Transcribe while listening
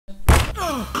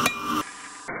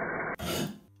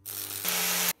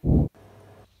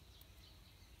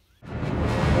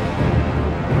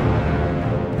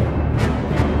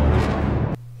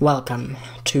Welcome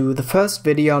to the first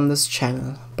video on this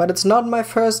channel, but it's not my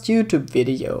first YouTube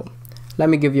video. Let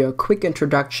me give you a quick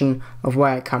introduction of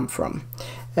where I come from.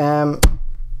 I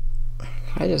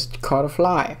just caught a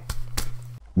fly.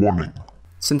 Warning.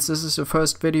 Since this is the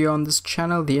first video on this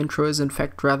channel, the intro is in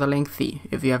fact rather lengthy.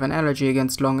 If you have an allergy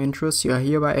against long intros, you are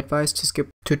hereby advised to skip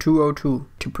to 2:02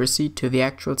 to proceed to the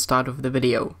actual start of the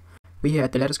video. We here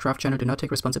at the Lattice Craft channel do not take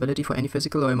responsibility for any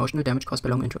physical or emotional damage caused by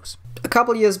long intros. A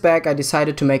couple years back I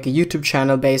decided to make a YouTube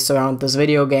channel based around this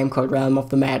video game called Realm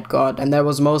of the Mad God, and that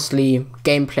was mostly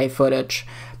gameplay footage.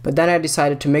 But then I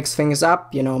decided to mix things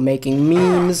up, you know, making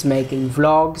memes, making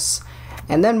vlogs.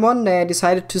 And then one day I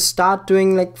decided to start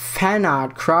doing like fan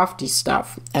art, crafty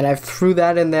stuff, and I threw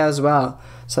that in there as well.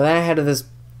 So then I had this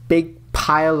big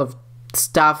pile of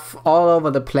stuff all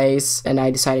over the place, and I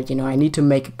decided, you know, I need to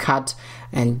make a cut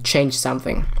and change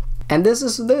something. And this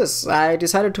is this. I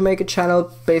decided to make a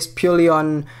channel based purely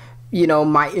on, you know,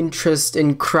 my interest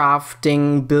in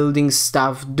crafting, building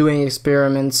stuff, doing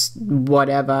experiments,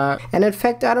 whatever. And in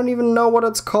fact, I don't even know what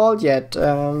it's called yet,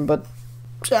 but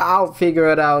I'll figure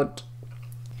it out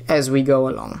as we go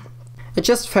along. It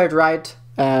just felt right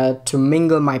to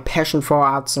mingle my passion for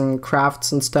arts and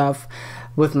crafts and stuff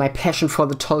with my passion for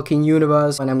the Tolkien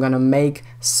universe, and I'm gonna make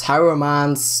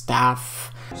Sarumans Staff.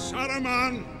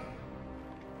 Saruman!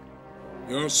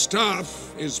 Your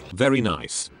staff is very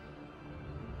nice.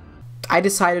 I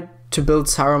decided to build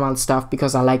Saruman Staff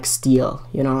because I like steel.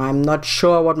 You know, I'm not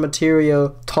sure what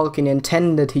material Tolkien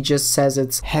intended, he just says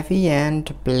it's heavy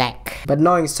and black. But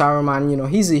knowing Saruman, you know,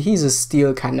 he's a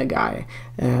steel kind of guy,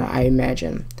 I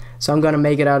imagine. So I'm gonna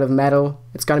make it out of metal.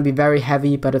 It's gonna be very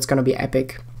heavy, but it's gonna be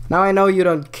epic. Now I know you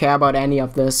don't care about any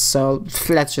of this, so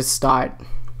let's just start.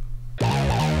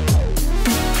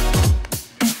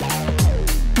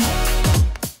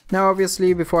 Now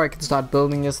obviously, before I can start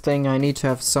building this thing, I need to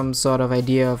have some sort of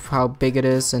idea of how big it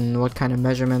is and what kind of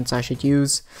measurements I should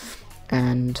use.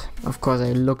 And of course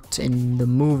I looked in the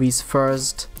movies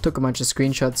first, took a bunch of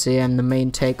screenshots here, and the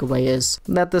main takeaway is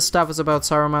that this stuff is about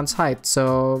Saruman's height.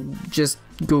 So just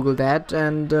Google that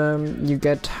and you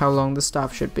get how long the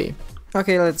staff should be.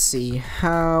 Okay, let's see.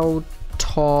 How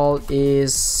tall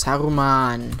is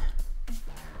Saruman?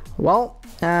 Well,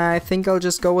 I think I'll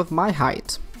just go with my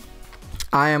height.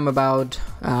 I am about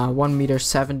 1.70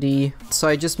 meters, so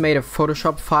I just made a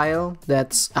Photoshop file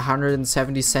that's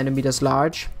 170 centimeters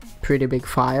large. Pretty big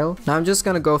file. Now I'm just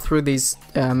gonna go through these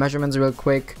measurements real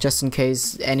quick, just in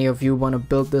case any of you want to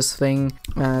build this thing.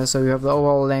 So you have the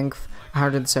overall length,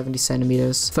 170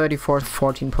 centimeters, 34,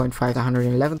 14.5,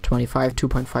 111, 25,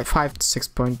 2.55,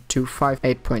 6.25,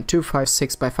 8.25,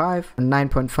 6 by 5,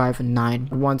 9.5, and 9.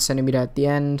 1 centimeter at the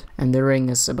end, and the ring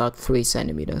is about 3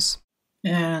 centimeters.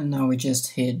 And now we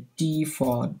just hit D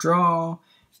for draw,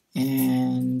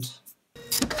 and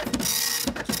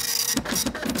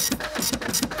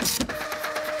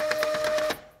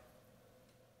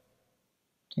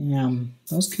damn,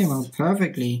 those came out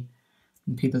perfectly.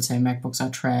 And people say MacBooks are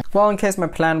trash. Well, in case my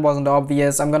plan wasn't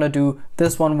obvious, I'm gonna do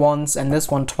this one once and this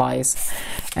one twice,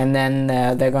 and then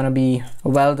they're gonna be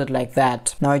welded like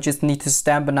that. Now I just need to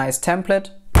stamp a nice template,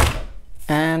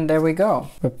 and there we go.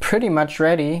 We're pretty much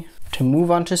ready to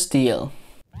move on to steel.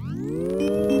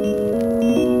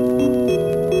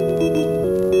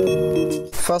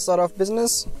 First order of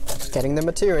business, getting the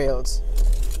materials.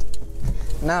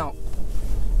 Now,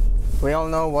 we all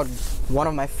know what one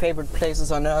of my favorite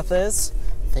places on earth is,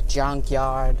 the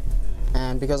junkyard.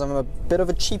 And because I'm a bit of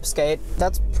a cheapskate,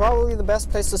 that's probably the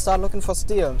best place to start looking for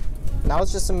steel. Now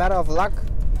it's just a matter of luck.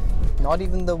 Not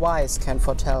even the wise can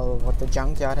foretell what the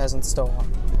junkyard has in store.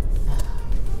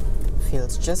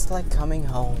 Feels just like coming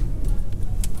home.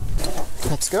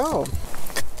 Let's go.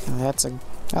 Oh,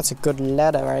 that's a good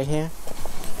ladder right here.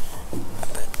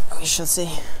 But we shall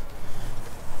see.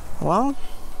 Well,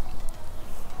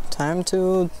 time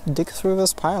to dig through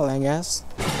this pile, I guess.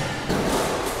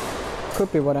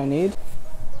 Could be what I need.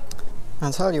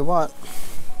 I'll tell you what.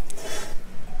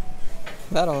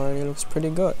 That already looks pretty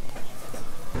good.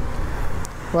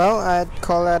 Well, I'd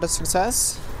call that a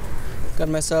success. Got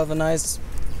myself a nice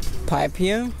pipe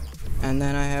here, and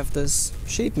then I have this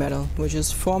sheet metal, which is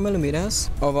 4 millimeters.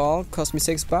 Overall, cost me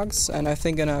 $6, and I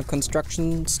think in a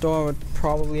construction store would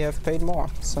probably have paid more.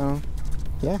 So,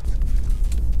 yeah.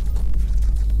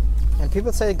 And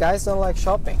people say guys don't like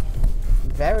shopping.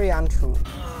 Very untrue.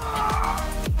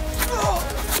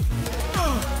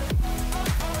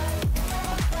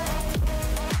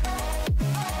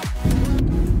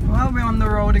 Well, we're on the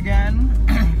road again.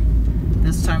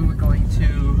 This time we're going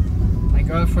to my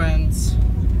girlfriend's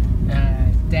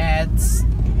dad's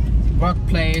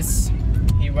workplace.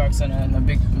 He He works in a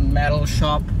big metal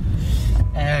shop,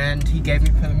 and he gave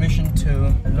me permission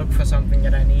to look for something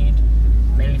that I need,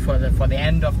 mainly for the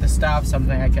end of the stuff,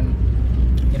 something I can,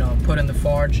 you know, put in the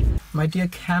forge. My dear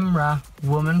camera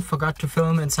woman forgot to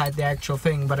film inside the actual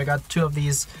thing, but I got two of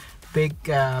these big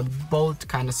bolt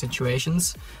kind of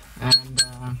situations, and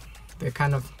they're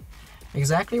kind of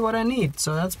exactly what I need,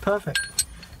 so that's perfect.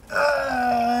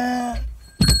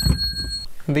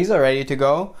 These are ready to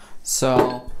go,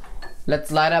 so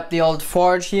let's light up the old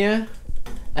forge here,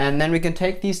 and then we can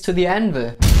take these to the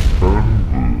anvil.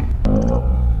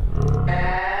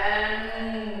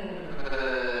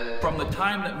 From the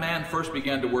time that man first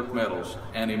began to work metals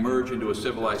and emerge into a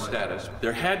civilized status,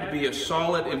 there had to be a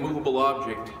solid, immovable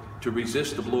object to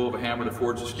resist the blow of a hammer to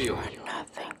forge the steel. You are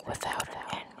nothing without an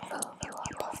anvil. You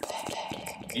are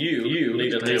pathetic. You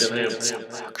need an anvil.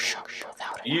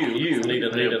 You need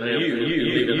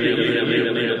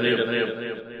an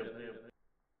anvil.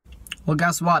 Well,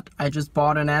 guess what? I just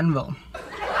bought an anvil.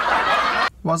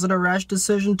 Was it a rash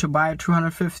decision to buy a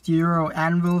 250 euro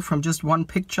anvil from just one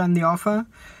picture in the offer?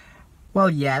 Well,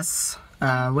 yes.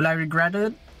 Will I regret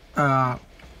it? I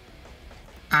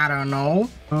don't know.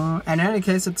 In any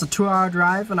case, it's a 2-hour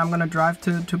drive, and I'm gonna drive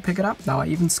to pick it up now. I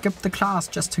even skipped the class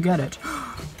just to get it.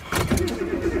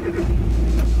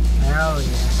 Hell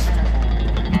yeah.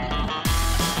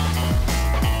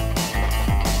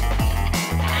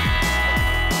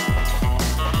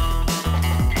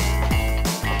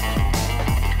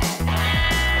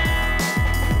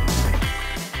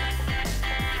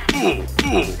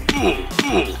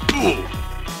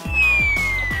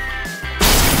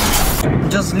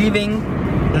 Just leaving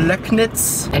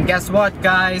Löcknitz, and guess what,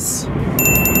 guys?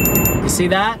 You see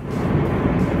that?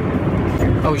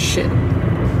 Oh shit.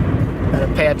 Gotta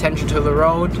pay attention to the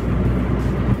road.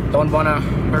 Don't wanna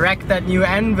wreck that new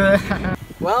anvil.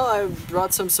 Well, I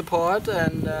brought some support,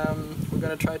 and we're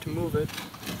gonna try to move it.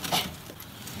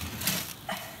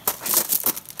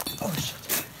 Oh shit.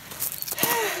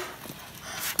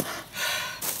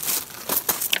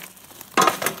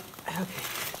 Okay.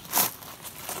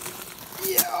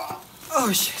 Yeah.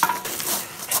 Oh shit.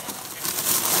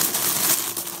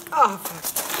 Oh fuck.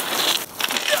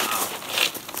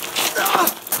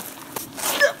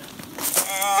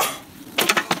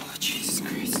 Oh Jesus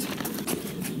Christ.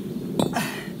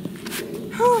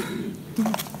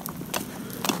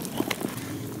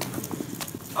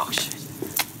 Oh shit.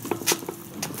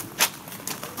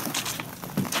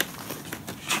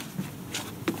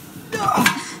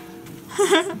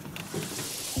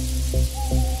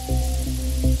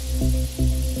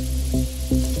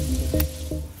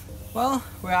 Well,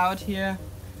 we're out here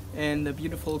in the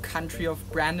beautiful country of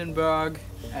Brandenburg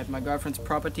at my girlfriend's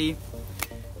property,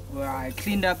 where I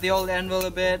cleaned up the old anvil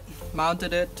a bit,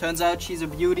 mounted it. Turns out she's a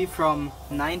beauty from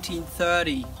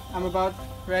 1930. I'm about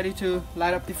ready to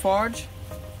light up the forge,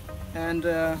 and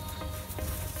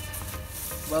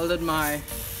welded my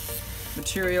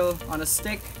material on a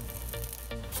stick,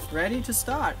 ready to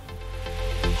start.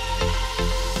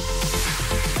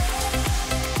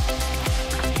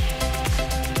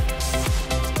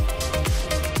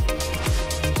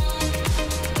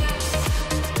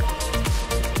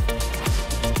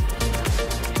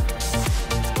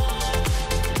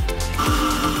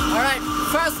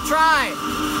 First try!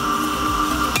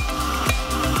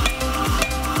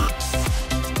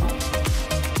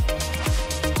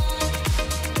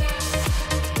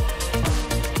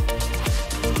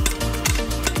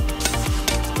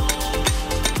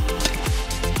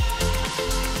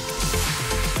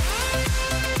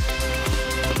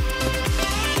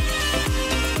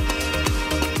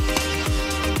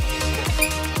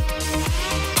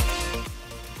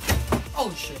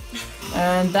 Oh shit.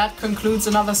 And that concludes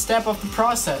another step of the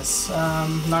process.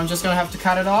 Now I'm just gonna have to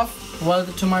cut it off, weld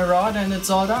it to my rod, and it's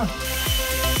all done.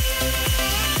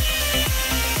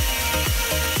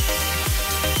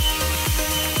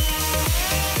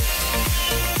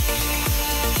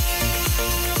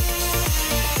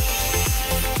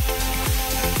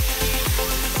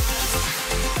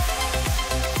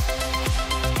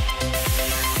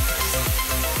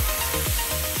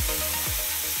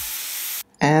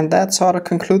 And that sort of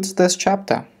concludes this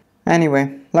chapter.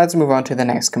 Anyway, let's move on to the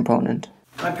next component.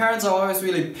 My parents are always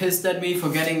really pissed at me for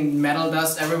getting metal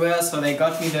dust everywhere, so they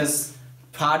got me this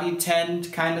party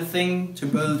tent kind of thing to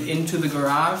build into the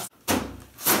garage.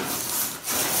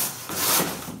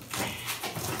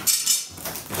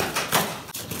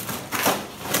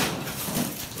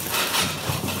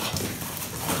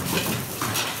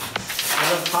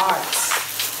 Little parts.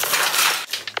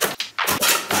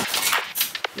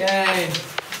 Yay!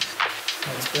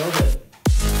 Let's build it.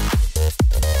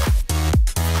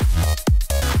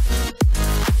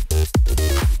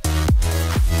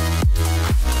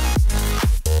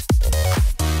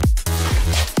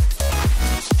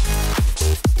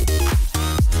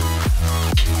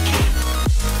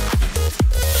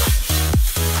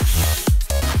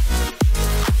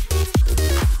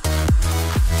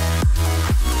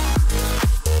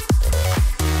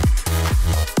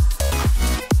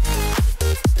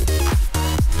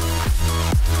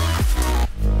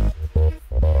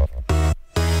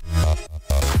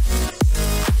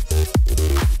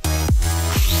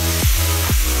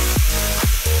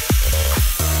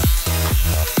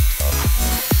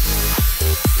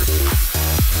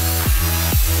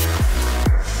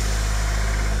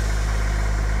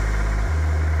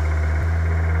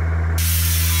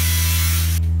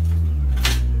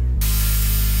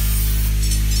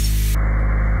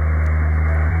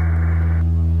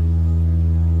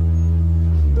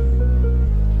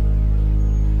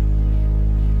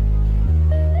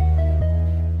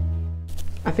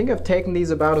 I think I've taken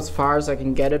these about as far as I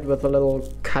can get it with a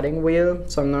little cutting wheel,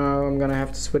 so now I'm gonna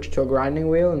have to switch to a grinding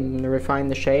wheel and refine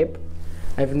the shape.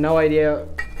 I have no idea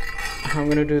how I'm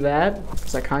gonna do that,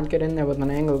 because I can't get in there with an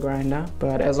angle grinder,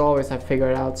 but as always I figure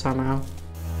it out somehow.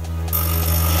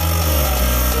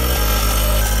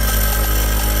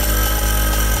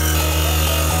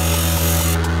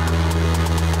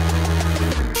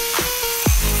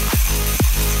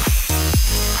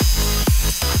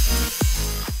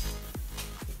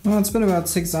 Well, it's been about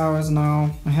 6 hours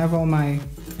now. I have all my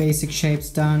basic shapes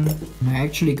done. I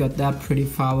actually got that pretty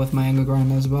far with my angle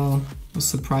grinder as well. I was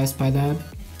surprised by that.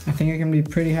 I think I can be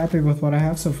pretty happy with what I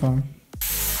have so far.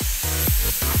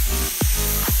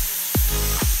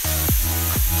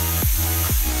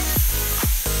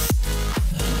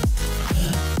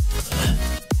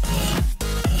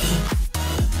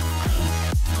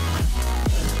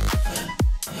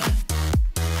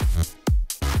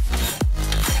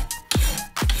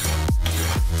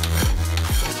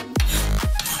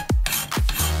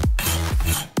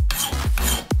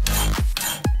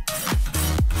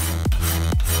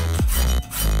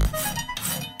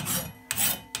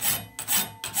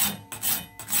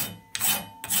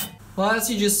 Well,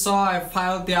 as you just saw, I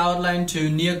filed the outline to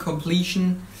near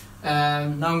completion.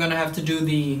 Now I'm gonna have to do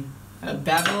the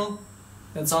bevel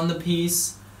that's on the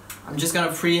piece. I'm just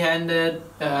gonna freehand it.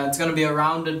 It's gonna be a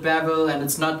rounded bevel and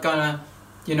it's not gonna,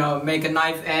 you know, make a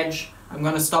knife edge. I'm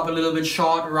gonna stop a little bit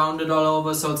short, round it all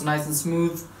over so it's nice and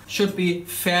smooth. Should be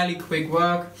fairly quick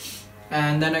work,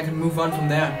 and then I can move on from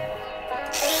there.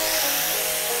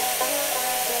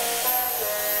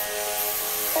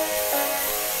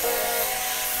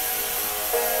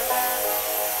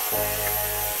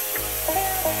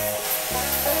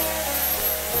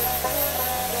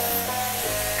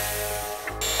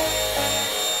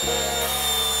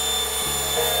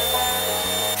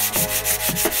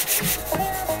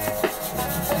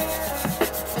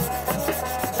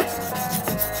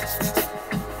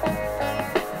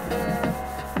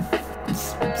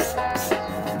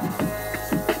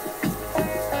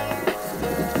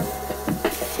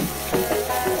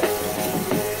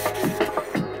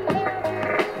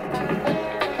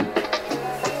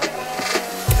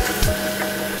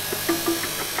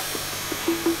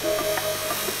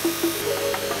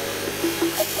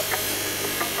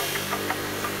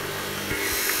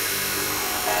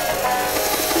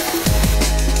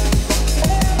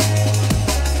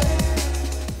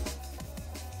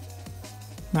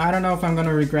 Now, I don't know if I'm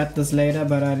gonna regret this later,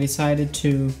 but I decided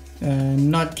to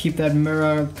not keep that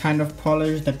mirror kind of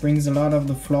polished. That brings a lot of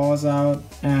the flaws out,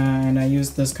 and I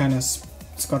used this kind of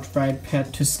Scotch-Brite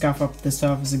pad to scuff up the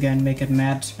surface again, make it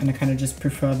matte, and I kind of just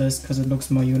prefer this because it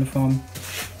looks more uniform.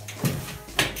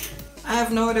 I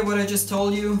have no idea what I just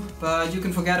told you, but you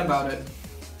can forget about it.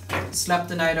 Slept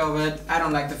the night over it. I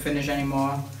don't like the finish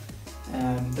anymore.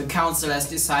 The council has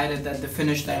decided that the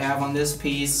finish they have on this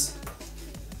piece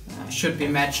should be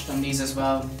matched on these as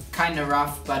well. Kinda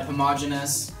rough, but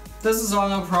homogeneous. This is all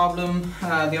no problem.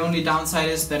 The only downside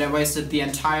is that I wasted the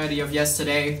entirety of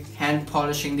yesterday hand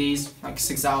polishing these, like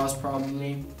 6 hours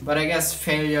probably. But I guess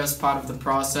failure is part of the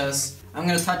process. I'm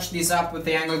gonna touch these up with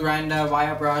the angle grinder,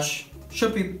 wire brush.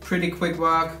 Should be pretty quick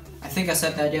work. I think I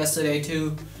said that yesterday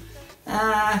too.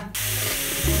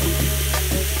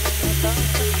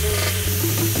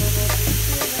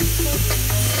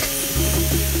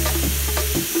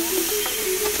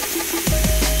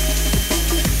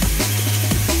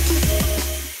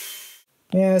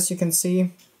 Yeah, as you can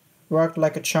see, worked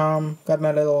like a charm. Got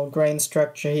my little grain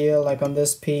structure here, like on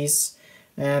this piece.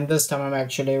 And this time I'm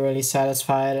actually really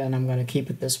satisfied, and I'm gonna keep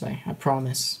it this way, I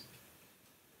promise.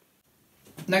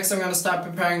 Next I'm gonna start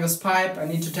preparing this pipe. I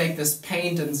need to take this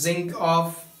paint and zinc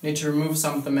off. Need to remove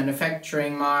some of the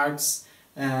manufacturing marks.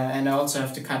 And I also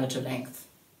have to cut it to length.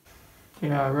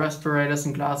 Yeah, respirators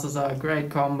and glasses are a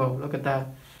great combo. Look at that.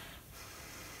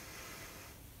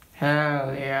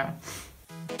 Hell yeah.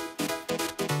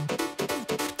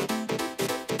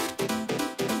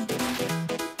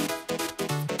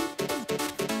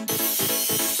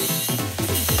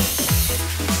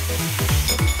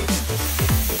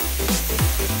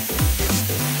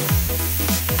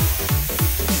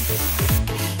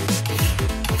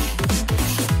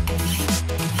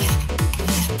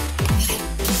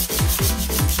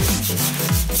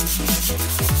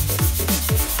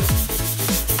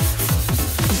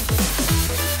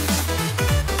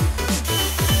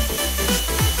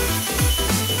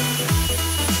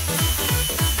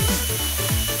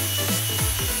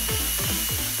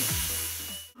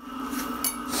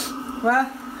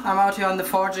 Well, I'm out here on the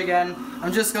forge again.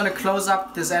 I'm just gonna close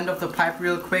up this end of the pipe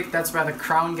real quick. That's where the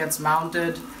crown gets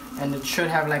mounted. and it should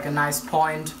have like a nice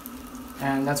point,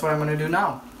 and that's what I'm gonna do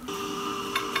now.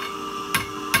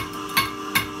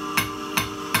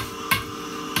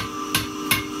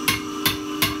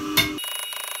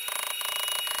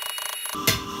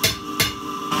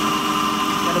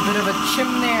 Got a bit of a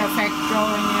chimney effect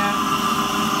going here.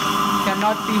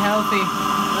 Cannot be healthy.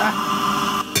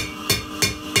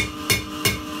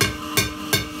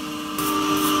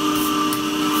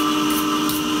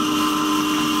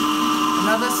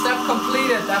 Another step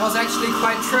completed. That was actually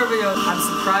quite trivial. I'm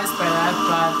surprised by that,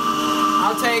 but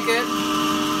I'll take it.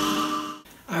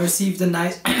 I received a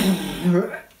nice...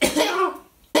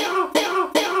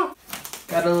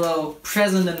 Got a little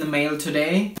present in the mail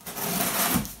today.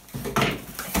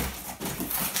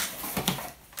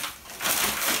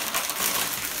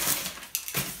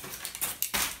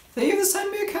 They even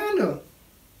sent me a candle.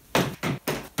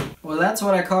 Well, that's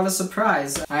what I call a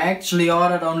surprise. I actually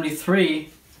ordered only 3.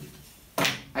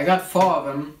 I got 4 of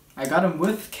them. I got them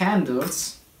with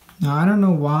candles. Now I don't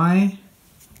know why,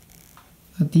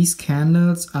 but these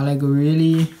candles are like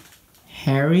really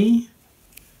hairy.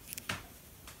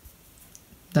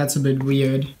 That's a bit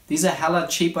weird. These are hella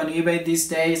cheap on eBay these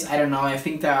days. I don't know, I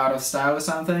think they're out of style or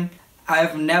something.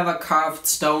 I've never carved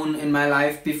stone in my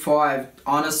life before. I've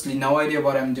honestly no idea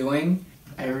what I'm doing.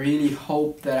 I really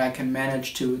hope that I can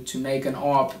manage to make an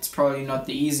orb. It's probably not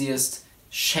the easiest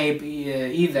shape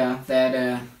either.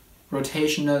 That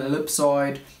rotational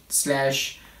ellipsoid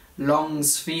slash long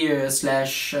sphere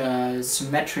slash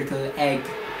symmetrical egg.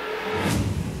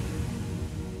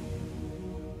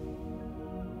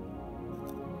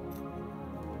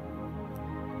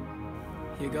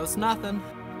 Here goes nothing.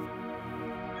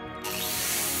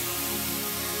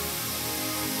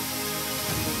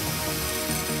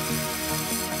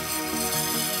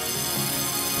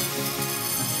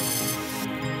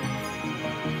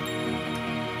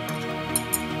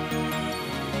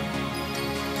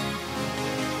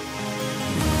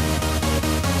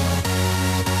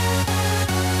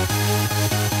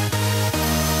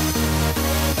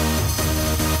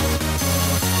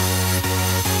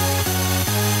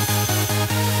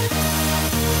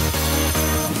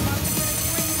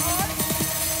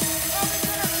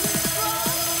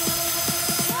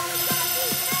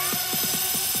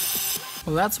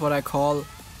 Well, that's what I call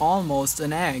almost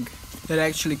an egg. It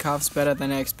actually carves better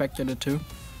than I expected it to,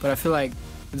 but I feel like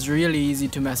it's really easy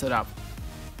to mess it up.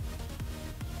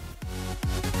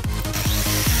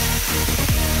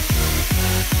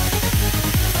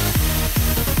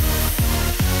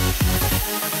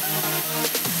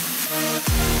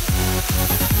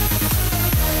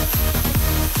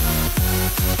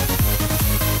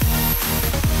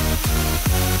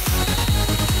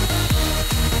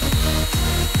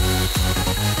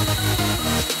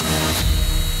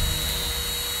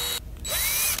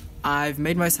 I've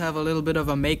made myself a little bit of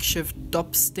a makeshift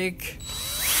dop stick.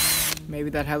 Maybe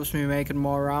that helps me make it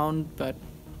more round, but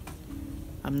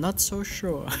I'm not so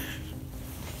sure.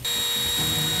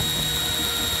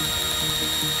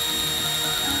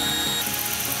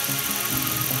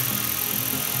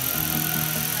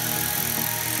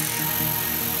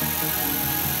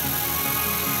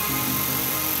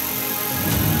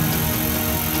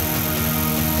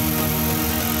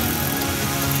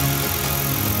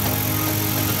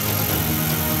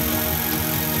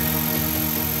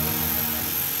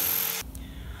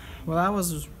 Well, that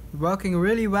was working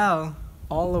really well,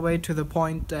 all the way to the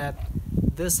point that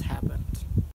this happened.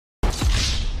 I'm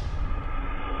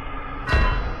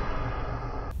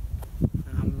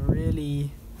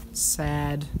really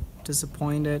sad,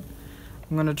 disappointed.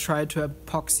 I'm gonna try to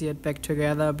epoxy it back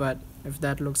together, but if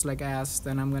that looks like ass,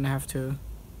 then I'm gonna have to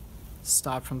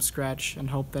start from scratch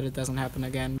and hope that it doesn't happen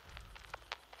again.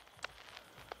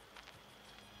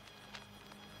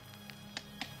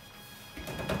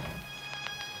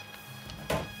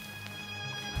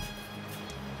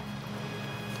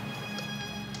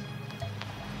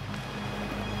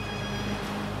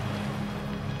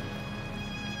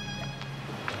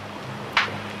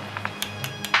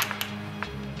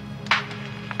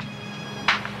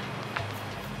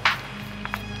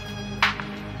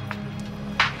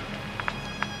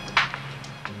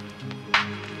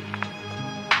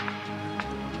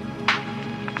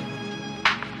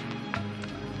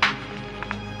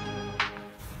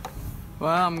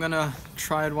 Well, I'm gonna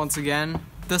try it once again.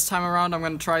 This time around I'm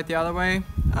gonna try it the other way.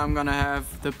 I'm gonna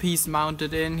have the piece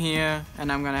mounted in here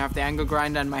and I'm gonna have the angle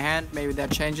grinder in my hand. Maybe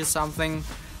that changes something.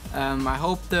 I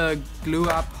hope the glue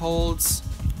up holds.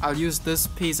 I'll use this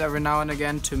piece every now and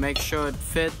again to make sure it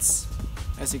fits.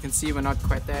 As you can see, we're not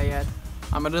quite there yet.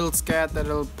 I'm a little scared that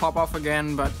it'll pop off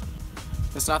again, but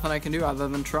there's nothing I can do other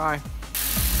than try.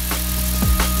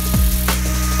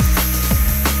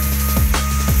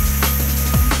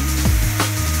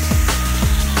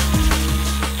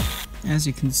 as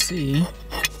you can see,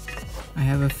 I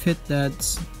have a fit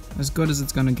that's as good as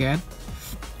it's gonna get.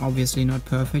 Obviously not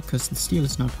perfect, because the steel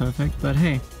is not perfect, but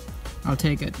hey, I'll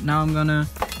take it. Now I'm gonna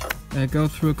go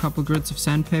through a couple grids of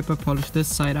sandpaper, polish this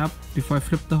side up before I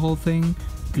flip the whole thing,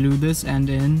 glue this end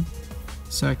in,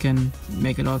 so I can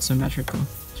make it all symmetrical.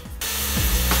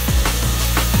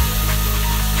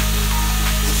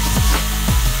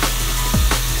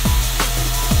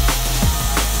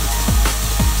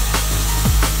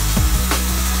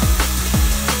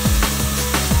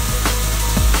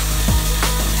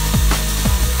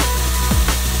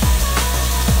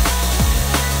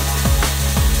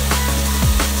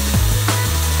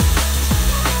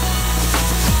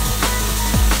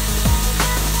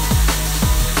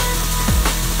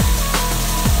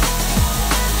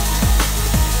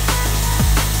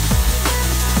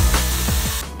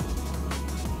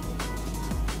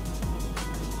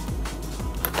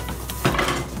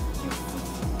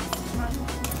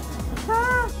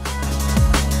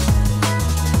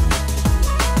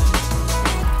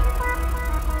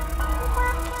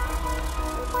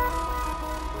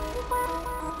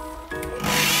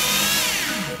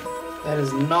 That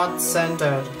is not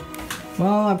centered.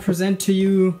 Well, I present to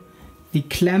you the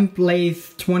Clamp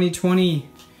Lathe 2020.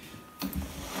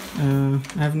 I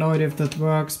have no idea if that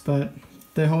works, but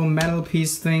the whole metal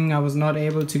piece thing I was not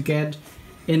able to get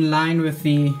in line with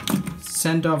the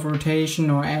center of rotation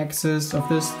or axis of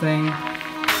this thing.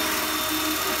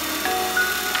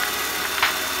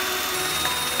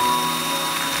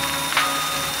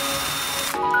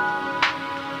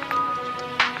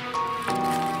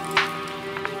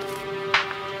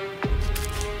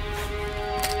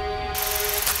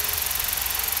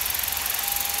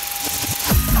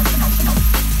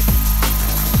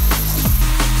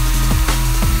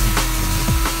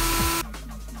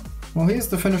 Well, here's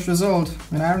the finished result,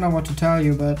 and I don't know what to tell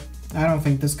you, but I don't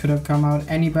think this could have come out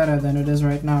any better than it is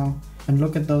right now. And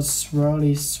look at those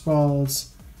swirly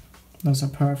swirls. Those are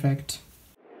perfect.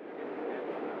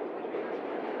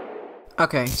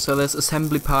 Okay, so this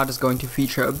assembly part is going to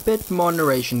feature a bit more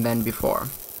narration than before.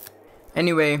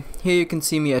 Anyway, here you can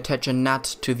see me attach a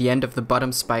nut to the end of the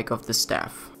bottom spike of the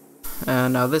staff.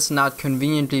 Now this nut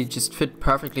conveniently just fit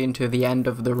perfectly into the end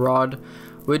of the rod,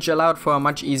 which allowed for a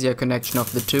much easier connection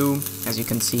of the two, as you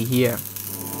can see here.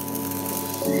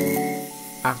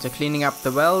 After cleaning up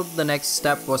the weld, the next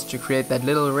step was to create that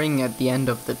little ring at the end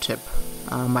of the tip.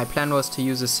 My plan was to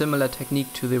use a similar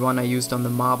technique to the one I used on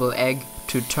the marble egg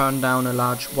to turn down a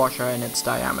large washer in its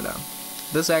diameter.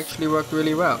 This actually worked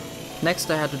really well.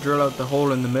 Next I had to drill out the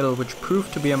hole in the middle, which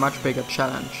proved to be a much bigger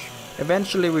challenge.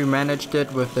 Eventually we managed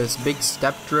it with this big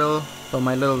step drill, though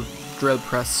my little drill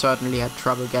press certainly had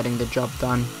trouble getting the job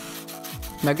done.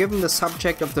 Now, given the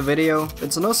subject of the video,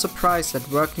 it's no surprise that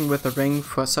working with a ring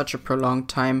for such a prolonged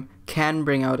time can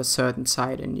bring out a certain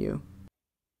side in you.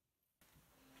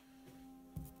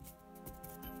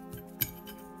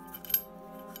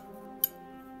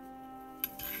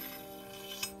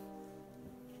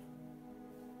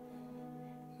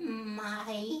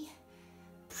 My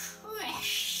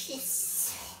precious.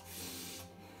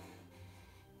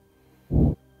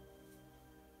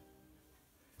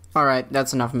 Alright,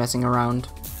 that's enough messing around.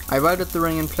 I welded the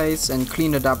ring in place and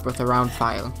cleaned it up with a round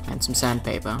file and some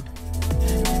sandpaper.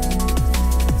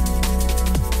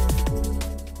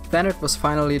 Then it was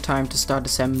finally time to start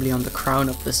assembly on the crown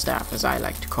of the staff, as I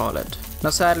like to call it.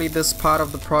 Now sadly, this part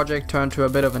of the project turned to a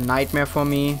bit of a nightmare for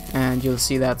me, and you'll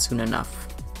see that soon enough.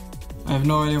 I have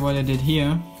no idea what I did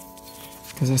here,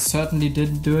 because I certainly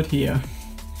didn't do it here.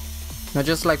 Now,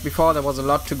 just like before, there was a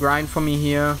lot to grind for me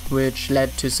here, which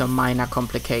led to some minor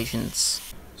complications.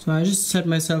 So I just set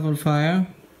myself on fire.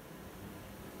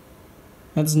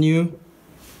 That's new.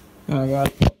 Oh my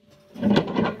god.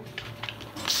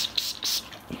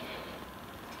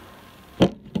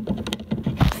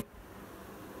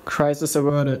 Crisis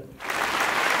averted.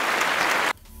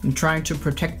 I'm trying to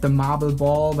protect the marble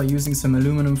ball by using some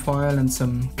aluminum foil and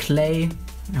some clay.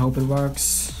 I hope it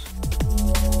works.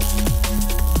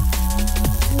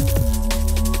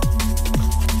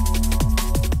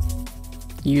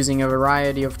 Using a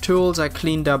variety of tools, I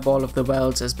cleaned up all of the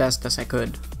welds as best as I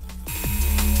could.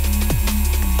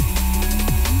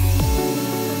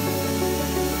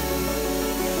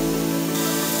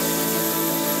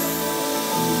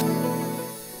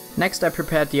 Next, I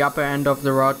prepared the upper end of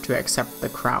the rod to accept the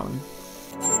crown.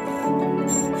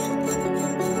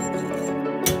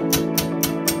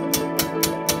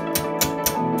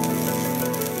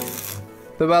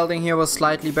 The welding here was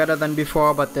slightly better than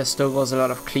before, but there still was a lot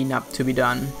of cleanup to be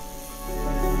done.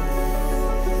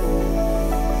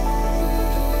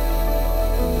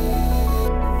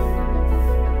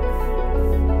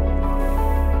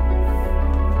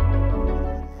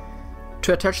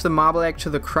 To attach the marble egg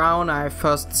to the crown, I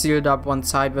first sealed up one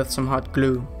side with some hot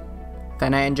glue.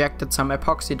 Then I injected some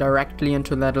epoxy directly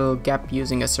into that little gap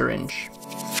using a syringe.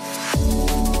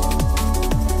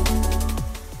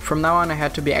 From now on I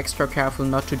had to be extra careful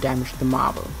not to damage the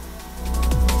marble.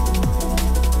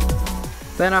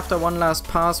 Then after one last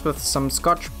pass with some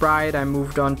Scotch-Brite, I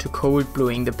moved on to cold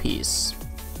bluing the piece.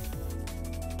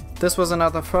 This was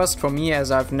another first for me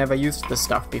as I've never used this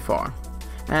stuff before.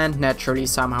 And naturally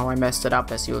somehow I messed it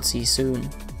up, as you'll see soon.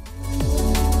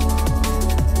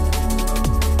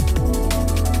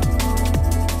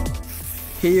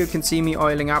 Here you can see me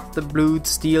oiling up the blued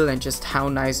steel and just how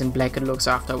nice and black it looks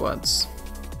afterwards.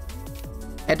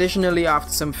 Additionally,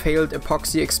 after some failed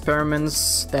epoxy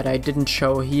experiments that I didn't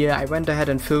show here, I went ahead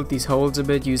and filled these holes a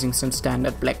bit using some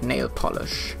standard black nail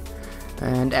polish.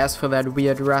 And as for that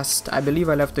weird rust, I believe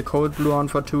I left the cold blue on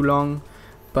for too long,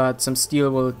 but some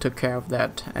steel wool took care of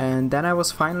that, and then I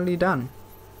was finally done.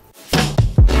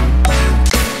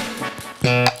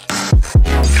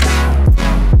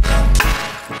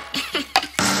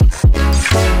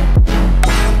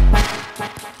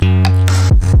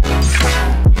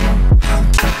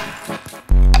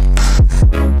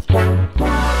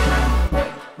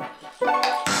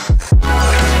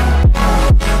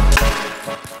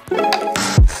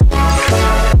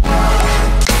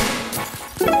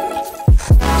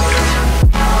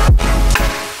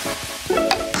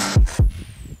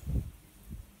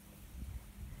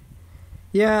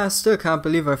 Yeah, I still can't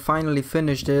believe I finally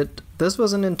finished it. This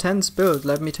was an intense build,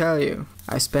 let me tell you.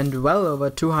 I spent well over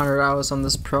 200 hours on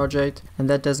this project, and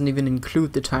that doesn't even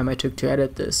include the time I took to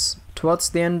edit this. Towards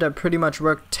the end I pretty much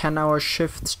worked 10-hour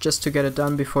shifts just to get it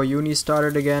done before uni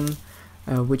started again,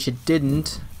 which it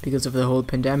didn't because of the whole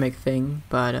pandemic thing,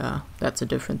 but that's a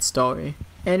different story.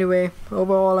 Anyway,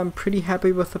 overall I'm pretty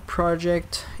happy with the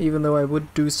project, even though I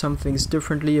would do some things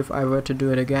differently if I were to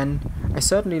do it again. I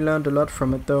certainly learned a lot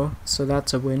from it though, so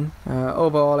that's a win.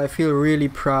 Overall I feel really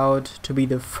proud to be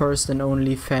the first and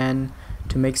only fan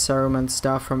to make Sarumans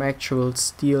Staff from actual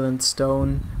steel and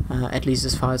stone, at least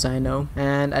as far as I know.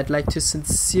 And I'd like to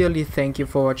sincerely thank you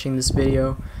for watching this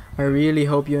video. I really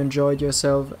hope you enjoyed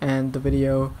yourself and the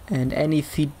video, and any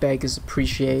feedback is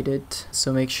appreciated,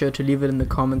 so make sure to leave it in the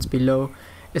comments below,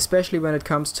 especially when it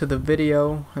comes to the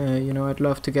video. You know, I'd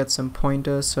love to get some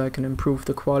pointers so I can improve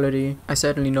the quality. I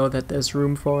certainly know that there's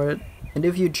room for it. And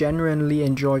if you genuinely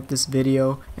enjoyed this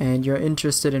video and you're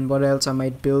interested in what else I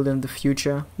might build in the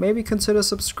future, maybe consider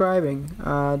subscribing.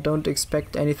 Don't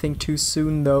expect anything too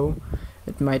soon though.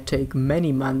 It might take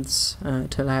many months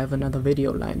till I have another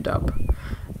video lined up.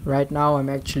 Right now I'm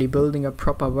actually building a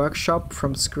proper workshop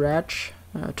from scratch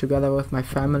together with my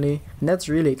family, and that's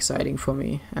really exciting for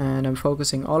me, and I'm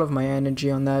focusing all of my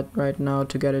energy on that right now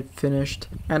to get it finished.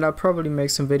 And I'll probably make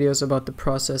some videos about the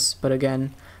process, but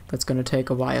again, that's gonna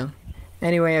take a while.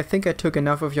 Anyway, I think I took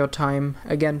enough of your time.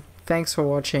 Again, thanks for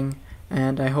watching,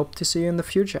 and I hope to see you in the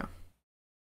future.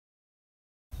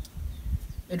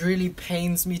 It really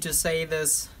pains me to say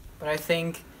this, but I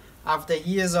think after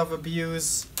years of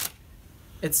abuse,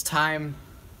 it's time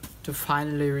to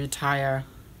finally retire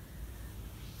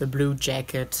the blue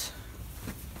jacket.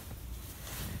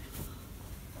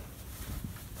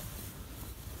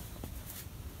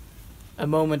 A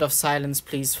moment of silence,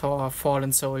 please, for our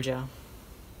fallen soldier.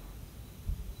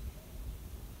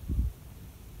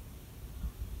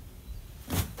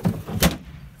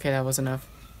 Okay, that was enough.